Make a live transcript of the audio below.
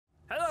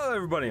Hello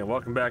everybody and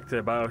welcome back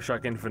to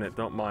BioShock Infinite.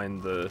 Don't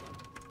mind the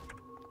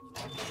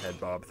head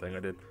bob thing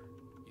I did.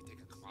 You take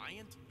a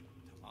client to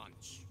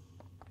lunch.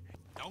 And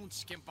don't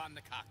skimp on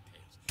the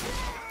cocktails.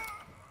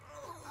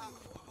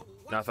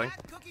 Nothing.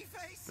 Cookie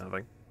face?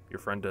 Nothing. Your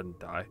friend didn't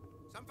die.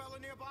 Some fella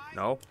nearby?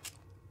 No.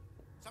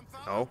 Some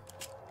fella? No.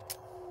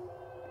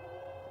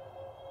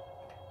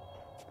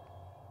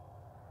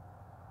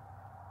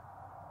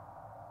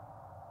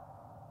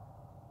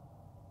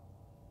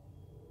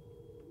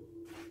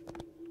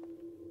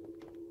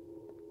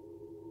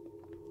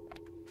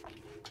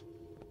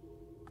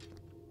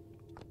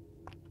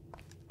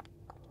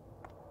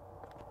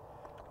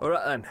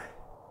 Alright then.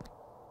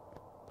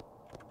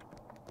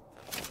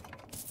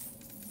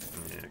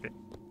 Yeah, okay.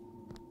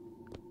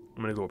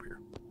 I'm gonna go up here.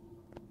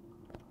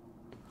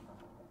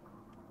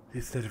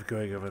 Instead of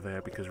going over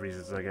there because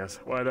reasons, I guess.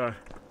 Why not?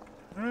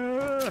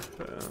 I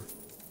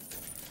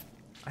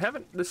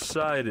haven't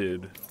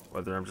decided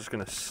whether I'm just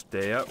gonna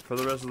stay up for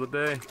the rest of the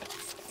day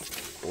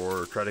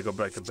or try to go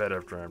back to bed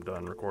after I'm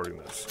done recording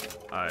this.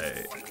 I'm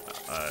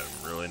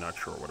really not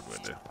sure what I'm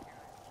gonna do.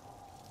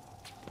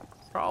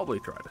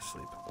 Probably try to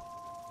sleep.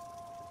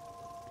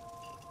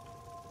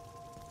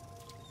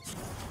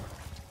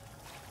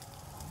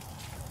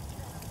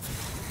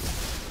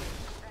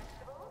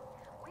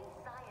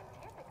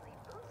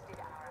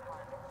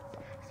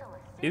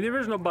 In the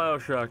original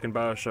BioShock and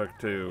BioShock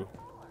 2,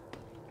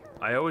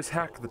 I always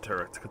hack the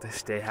turrets because they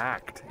stay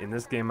hacked. In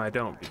this game I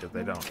don't because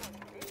they don't.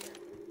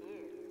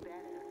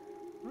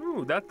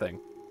 Ooh, that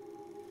thing.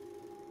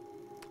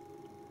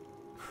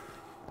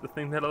 The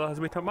thing that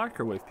allows me to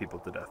microwave people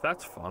to death.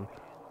 That's fun.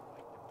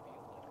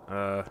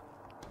 His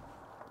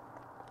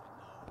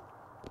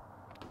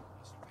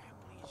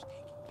family is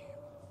taken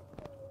care of.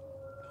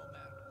 No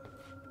matter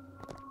what.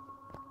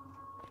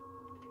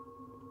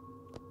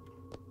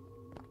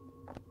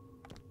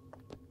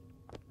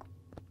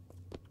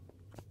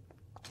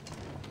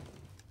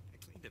 I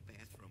cleaned the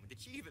bathroom. Did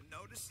she even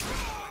notice? No,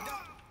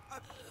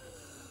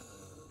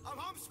 I'm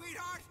home,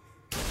 sweetheart.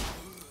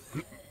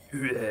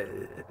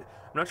 I'm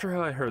not sure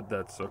how I heard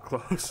that so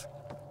close.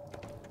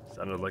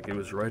 Sounded like it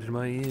was right in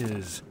my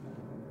ears,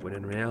 when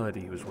in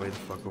reality it was way the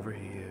fuck over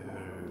here.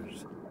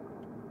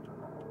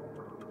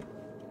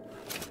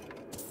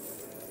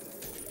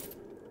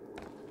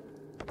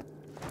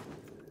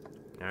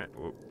 Alright,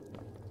 whoa.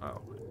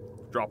 Oh.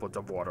 Droplets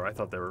of water. I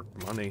thought they were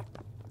money.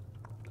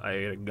 I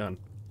ate a gun.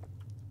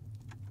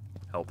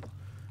 Help.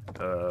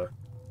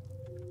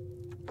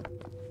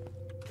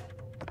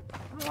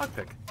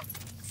 Lockpick.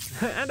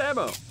 And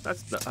ammo!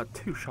 That's the,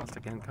 2 shots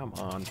again, come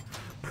on.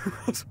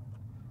 As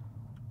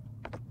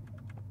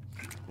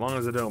long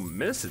as I don't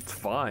miss, it's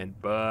fine,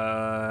 but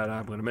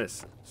I'm gonna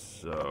miss.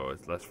 So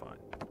that's fine.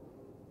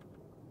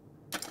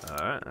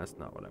 Alright, that's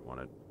not what I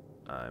wanted.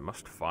 I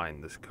must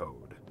find this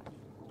code.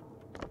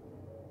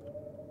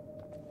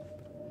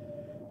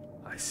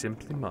 I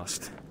simply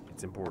must.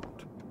 It's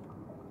important.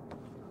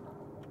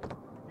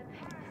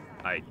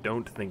 I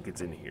don't think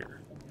it's in here.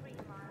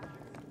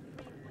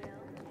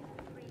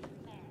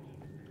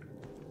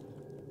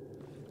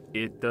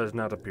 It does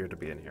not appear to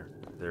be in here.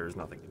 There is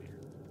nothing in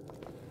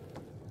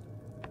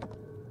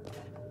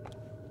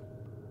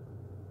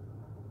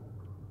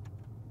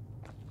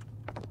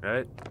here.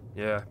 Right?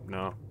 Yeah,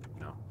 no.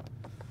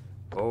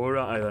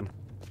 Alright then.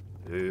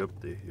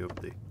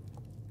 Yup-de.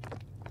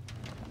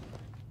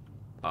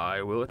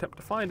 I will attempt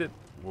to find it.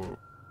 Whoa.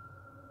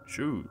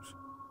 Shoes.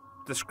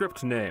 The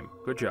script name.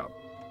 Good job.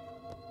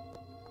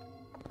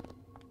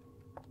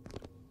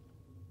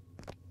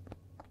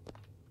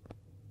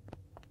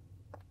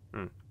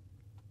 My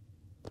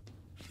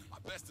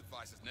best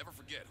advice is never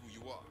forget who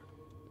you are.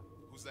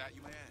 Who's that,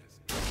 you may ask?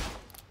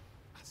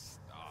 A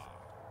star.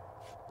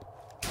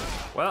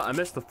 Well, I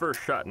missed the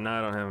first shot and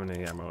I don't have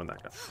any ammo in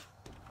that gun.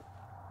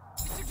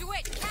 Mr.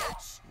 DeWitt,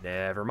 catch!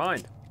 Never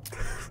mind.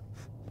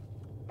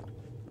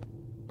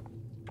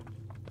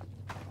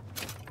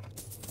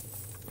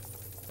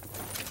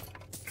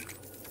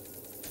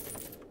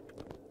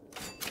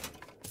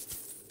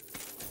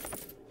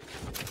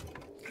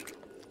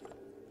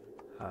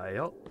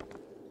 Hi-yo.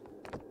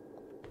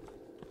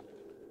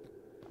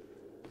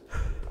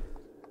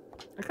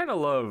 I kind of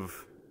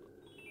love,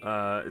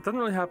 it doesn't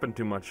really happen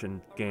too much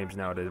in games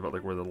nowadays, but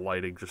like where the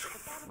lighting just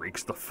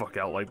freaks the fuck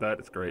out like that.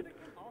 It's great.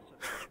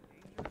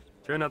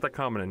 It's really not that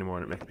common anymore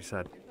and it makes me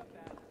sad.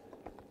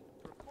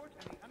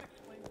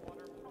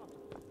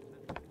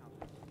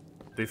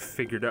 They've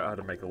figured out how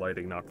to make the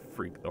lighting not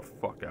freak the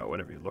fuck out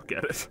whenever you look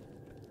at it.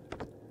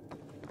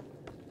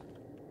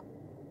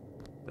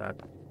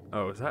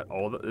 Oh, is that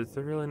all? Is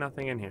there really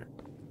nothing in here?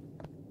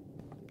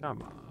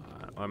 Come on.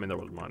 I mean, there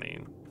was money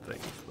and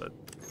things, but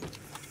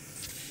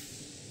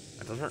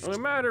that doesn't really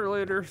matter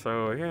later,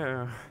 so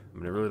yeah. I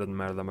mean, it really doesn't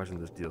matter that much in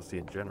this DLC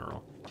in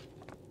general.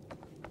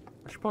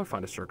 I should probably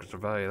find a circus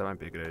of value. That might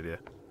be a good idea.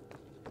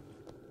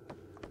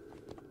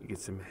 You get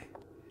some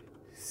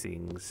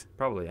things.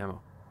 Probably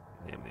ammo.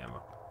 Name the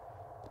ammo.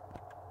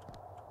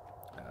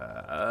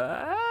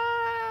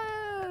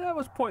 That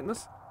was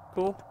pointless.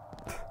 Cool.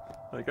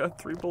 I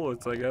got 3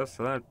 bullets, I guess,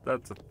 so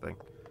that's a thing.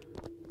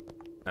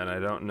 And I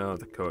don't know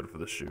the code for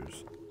the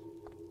shoes.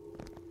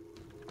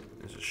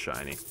 This is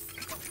shiny.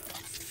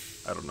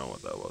 I don't know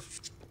what that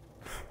was.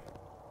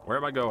 Where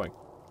am I going?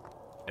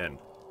 In.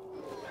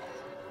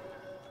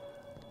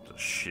 It's a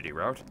shitty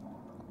route.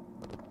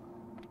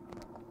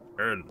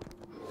 In.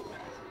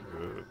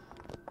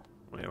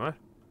 Wait, am I?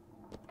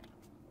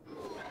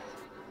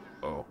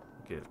 Oh,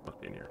 okay, it must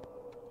be in here.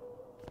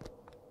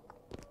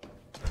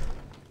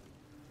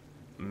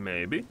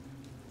 Maybe.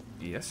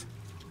 Yes.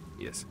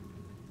 Yes.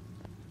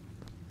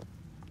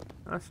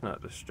 That's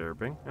not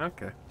disturbing.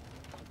 Okay.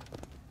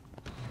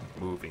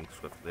 Moving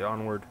swiftly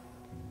onward.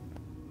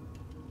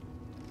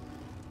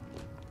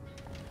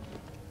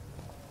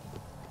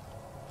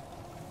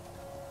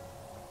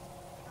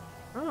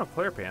 Oh,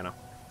 player piano.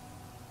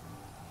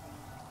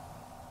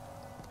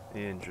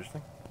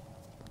 Interesting.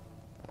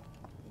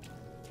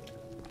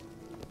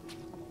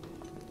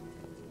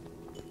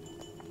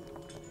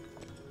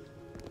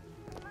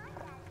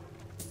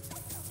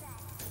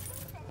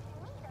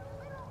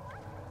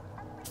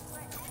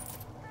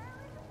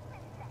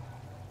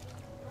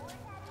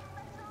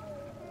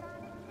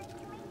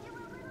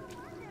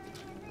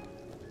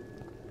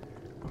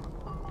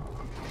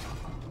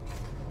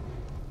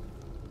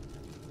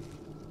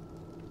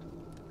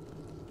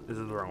 This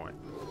is the wrong way.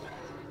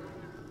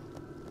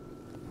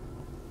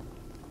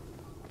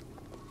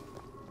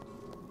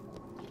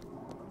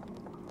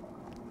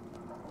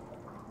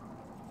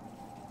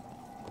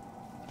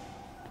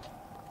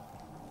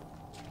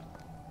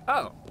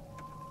 Oh.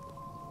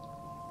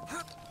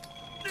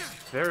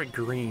 Very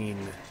green.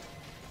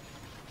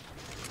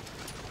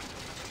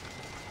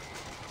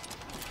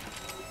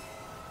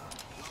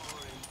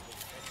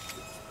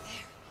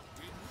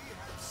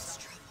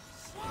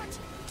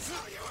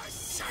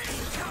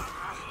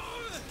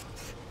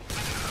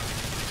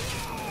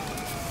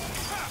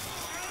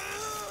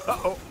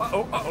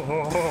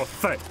 Oh,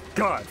 thank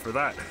God for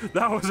that.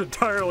 That was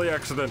entirely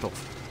accidental.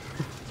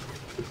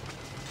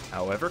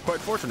 However, quite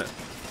fortunate.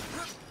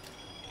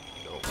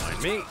 Don't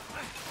mind me.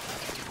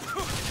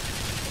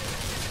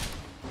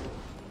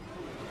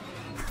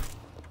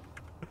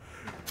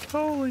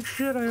 Holy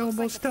shit, I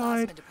almost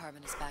died. The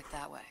department is back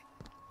that way.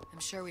 I'm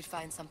sure we'd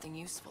find something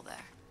useful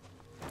there.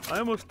 I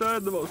almost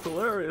died the most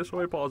hilarious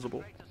way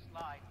possible.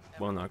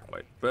 Well, not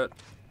quite, but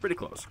pretty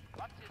close.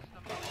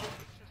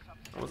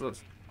 What was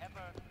this?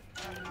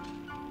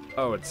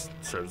 Oh, it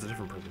serves a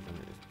different purpose than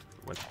it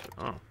went to.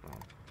 Oh.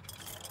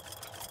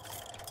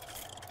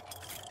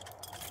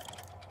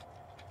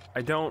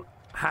 I don't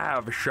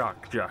have a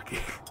shock jockey.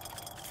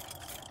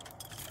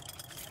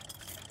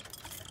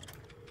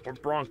 Or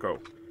Bronco.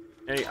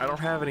 Hey, I don't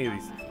have any of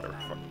these. Whatever,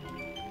 fuck.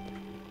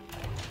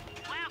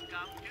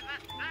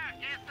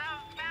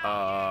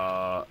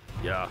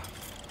 Yeah.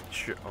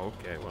 Sure.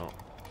 Okay, well.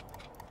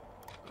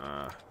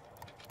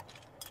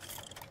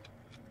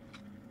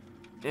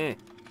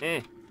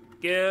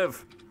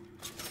 Give.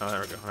 Oh,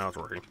 there we go. Now it's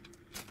working.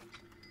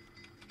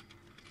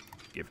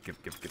 Give. Give.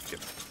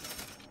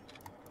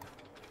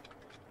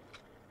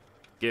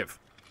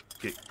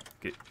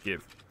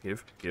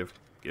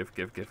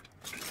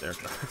 There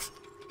it goes.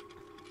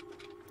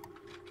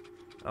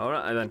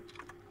 Alright then.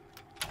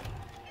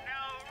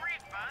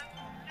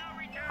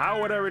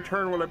 How would I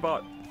return what I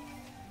bought?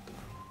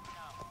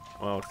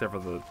 Well, except for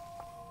the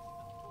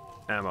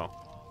ammo.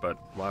 But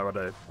why would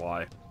I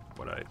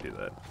do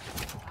that?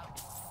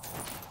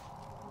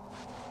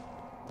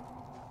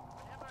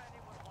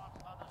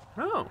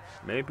 Oh,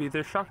 maybe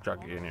there's shock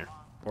jockey in here.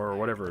 Or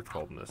whatever it's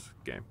called in this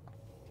game.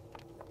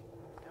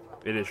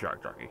 It is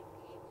shock jockey.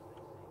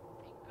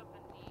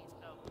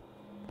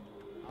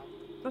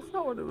 That's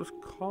not what it was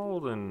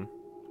called in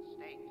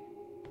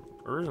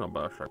original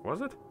BioShock,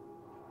 was it?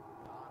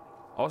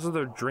 Also,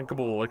 there are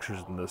drinkable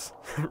elixirs in this,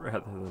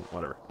 rather than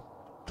whatever.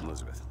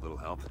 Elizabeth, little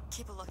help?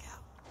 Keep a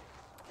lookout.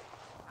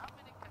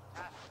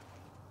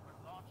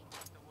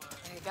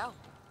 There you go.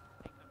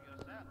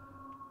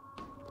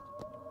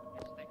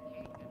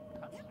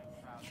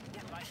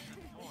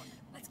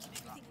 Let's keep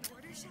everything in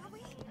order, shall we?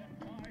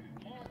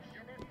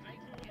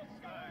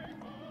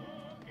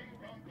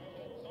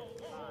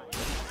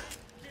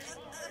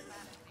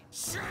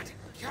 Shut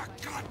your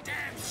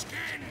goddamn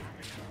skin!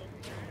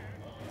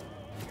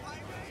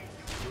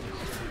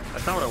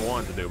 That's not what I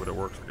wanted to do, but it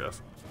works, I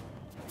guess.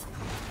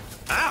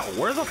 Ow!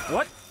 Where the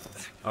what?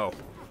 Oh.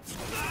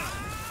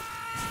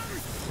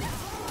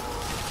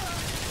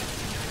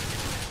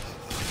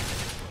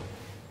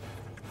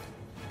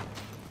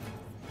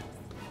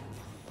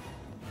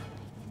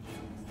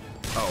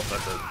 Oh,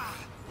 that's it.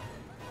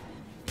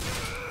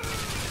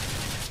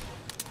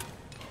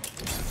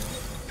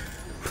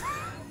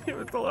 He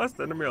was the last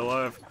enemy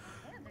alive.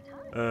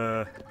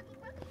 And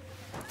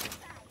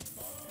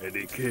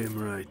he came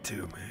right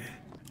to me.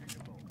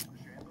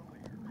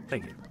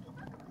 Thank you.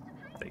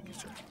 Thank you,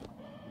 sir.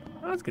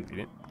 Oh, that's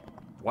convenient.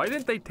 Why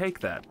didn't they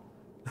take that?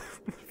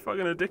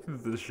 Fucking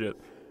addicted to this shit.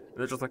 And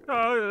they're just like,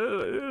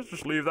 oh, let's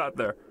just leave that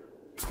there.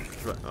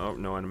 Oh,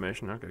 no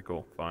animation. Okay,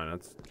 cool. Fine,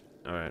 that's...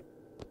 Alright.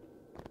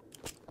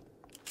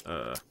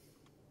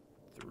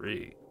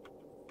 3.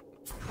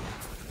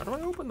 How do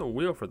I open the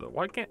wheel for the?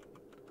 Why can't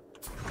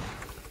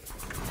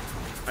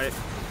I?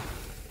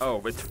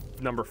 Oh, it's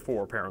number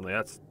 4 apparently.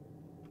 That's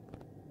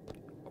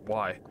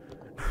why.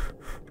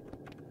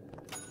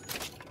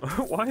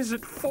 Why is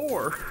it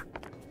 4?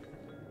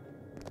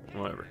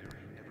 Whatever.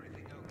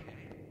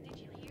 Did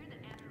you hear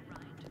that Andrew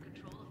Ryan took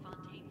control of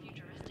Fontaine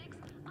Futuristics?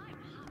 I'm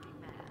hopping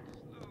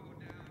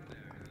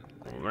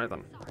mad. Right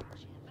then. Sorry,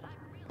 Chip, but I'm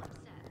real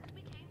upset.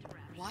 We came to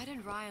wrap. Why did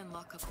Ryan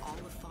lock up all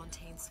of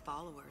Fontaine's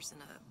followers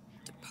in a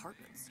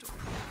department store?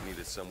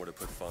 Needed somewhere to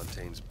put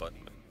Fontaine's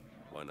button.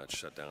 Why not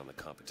shut down the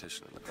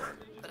competition in the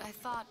garden? But I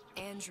thought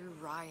Andrew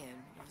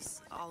Ryan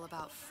was all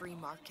about free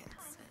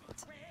markets and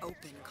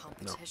open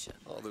competition.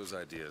 All those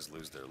ideas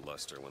lose their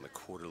luster when the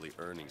quarterly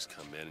earnings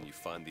come in and you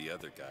find the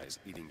other guys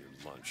eating your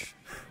lunch.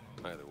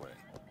 Either way,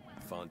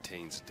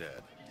 Fontaine's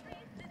dead.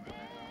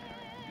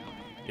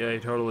 Yeah, he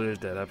totally is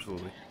dead.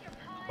 Absolutely.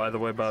 By the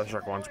way,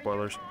 BioShock 1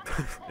 spoilers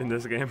in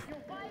this game.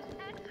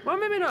 Well,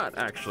 maybe not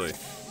actually.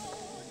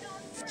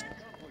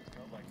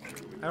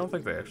 I don't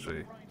think they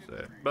actually say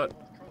it, but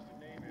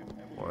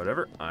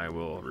whatever. I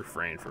will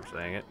refrain from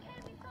saying it,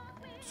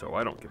 so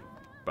I don't give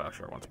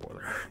BioShock 1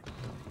 spoiler.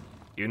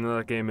 Even though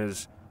that game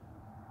is,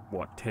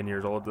 what, 10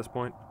 years old at this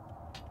point?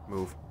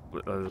 Move.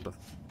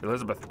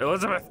 Elizabeth!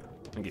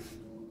 Thank you.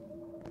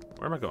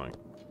 Where am I going?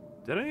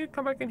 Did I need to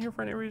come back in here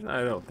for any reason?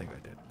 I don't think I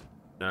did.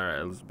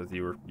 Alright, Elizabeth,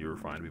 you were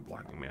fine to be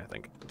blocking me, I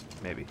think.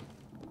 Maybe.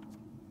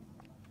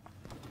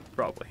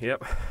 Probably,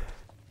 yep.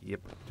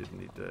 Yep, didn't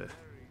need to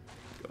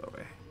go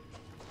away.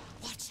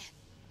 Watch it.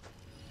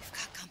 We've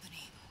got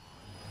company.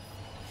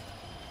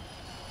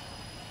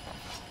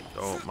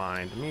 Don't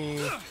mind me.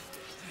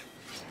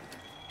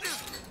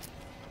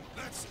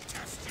 Let's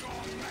test your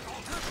metal.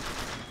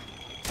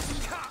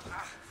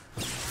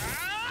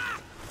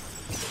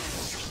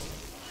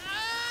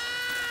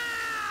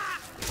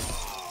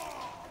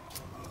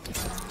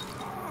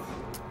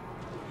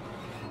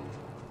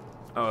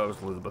 Oh, that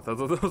was Elizabeth.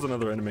 That was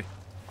another enemy.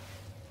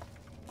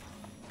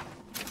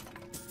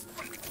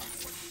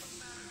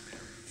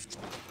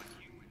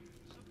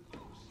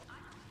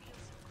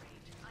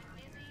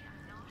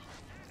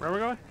 Where am I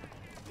going?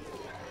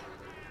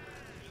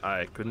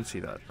 I couldn't see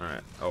that.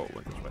 Alright. Oh, it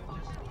went this way.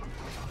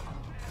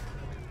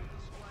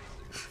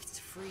 It's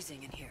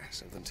freezing in here.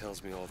 Something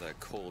tells me all that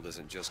cold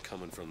isn't just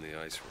coming from the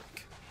ice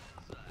rink.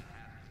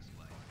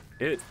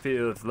 It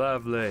feels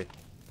lovely.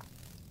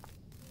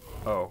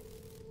 Oh.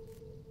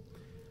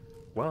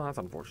 Well, that's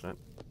unfortunate.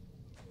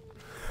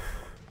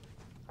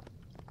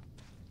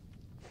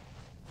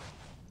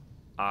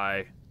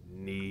 I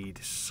need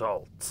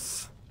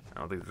salts. I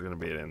don't think there's gonna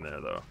be it in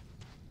there though.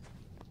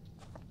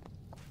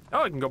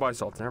 Oh, I can go buy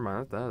salts. Never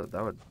mind.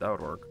 That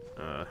would work.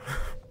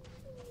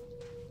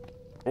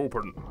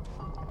 Open.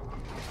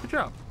 Good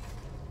job.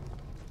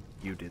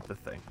 You did the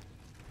thing.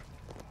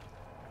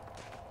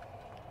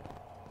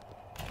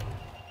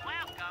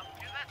 Welcome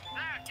to the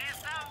circus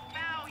of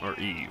value. Or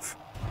Eve.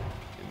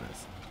 In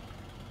this.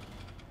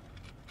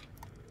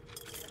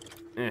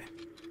 Eh.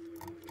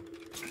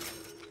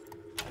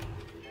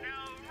 No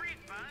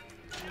refund.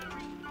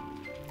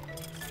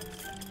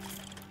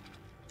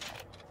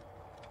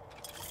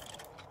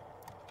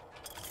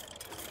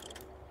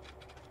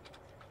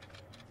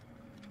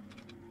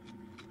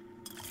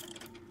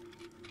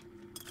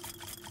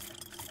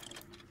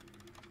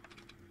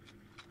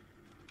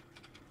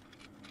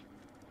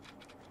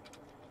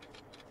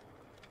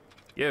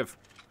 Give.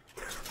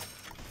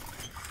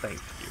 Thank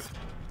you.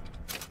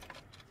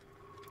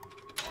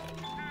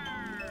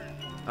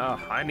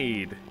 I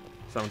need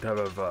some type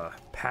of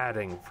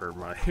padding for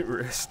my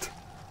wrist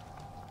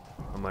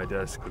on my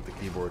desk with the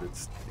keyboard.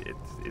 It's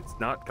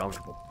not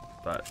comfortable,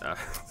 but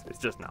it's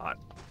just not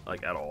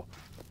like at all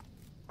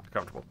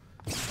comfortable.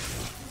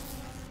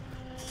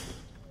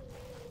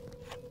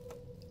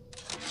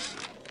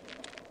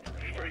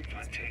 Frank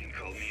Fontaine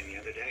called me the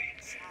other day.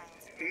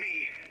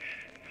 Me,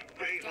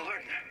 Ray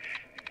Martin.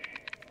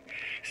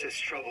 Says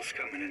trouble's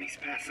coming and he's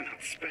passing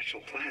out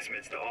special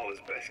plasmids to all his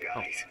best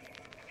guys.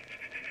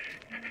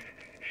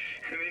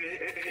 I mean,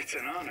 it's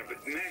an honor,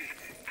 but man,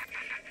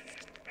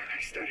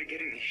 I started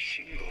getting these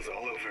shingles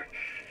all over.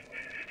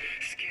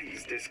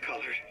 Skin's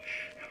discolored.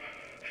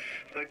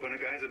 Like when a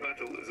guy's about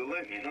to lose a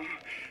limb, you know?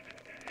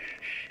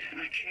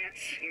 And I can't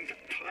seem to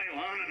pile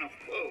on enough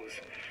clothes.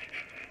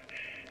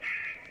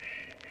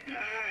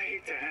 I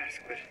hate to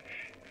ask, but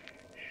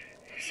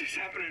is this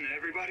happening to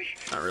everybody?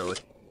 Not really.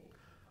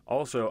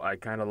 Also, I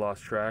kind of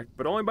lost track,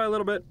 but only by a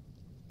little bit.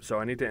 So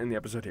I need to end the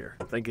episode here.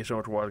 Thank you so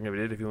much for watching. If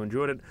you did, if you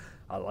enjoyed it,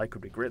 a like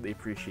would be greatly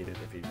appreciated.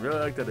 If you really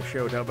liked it, a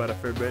share would help out a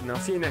fair bit. And I'll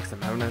see you next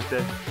time. Have a nice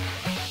day.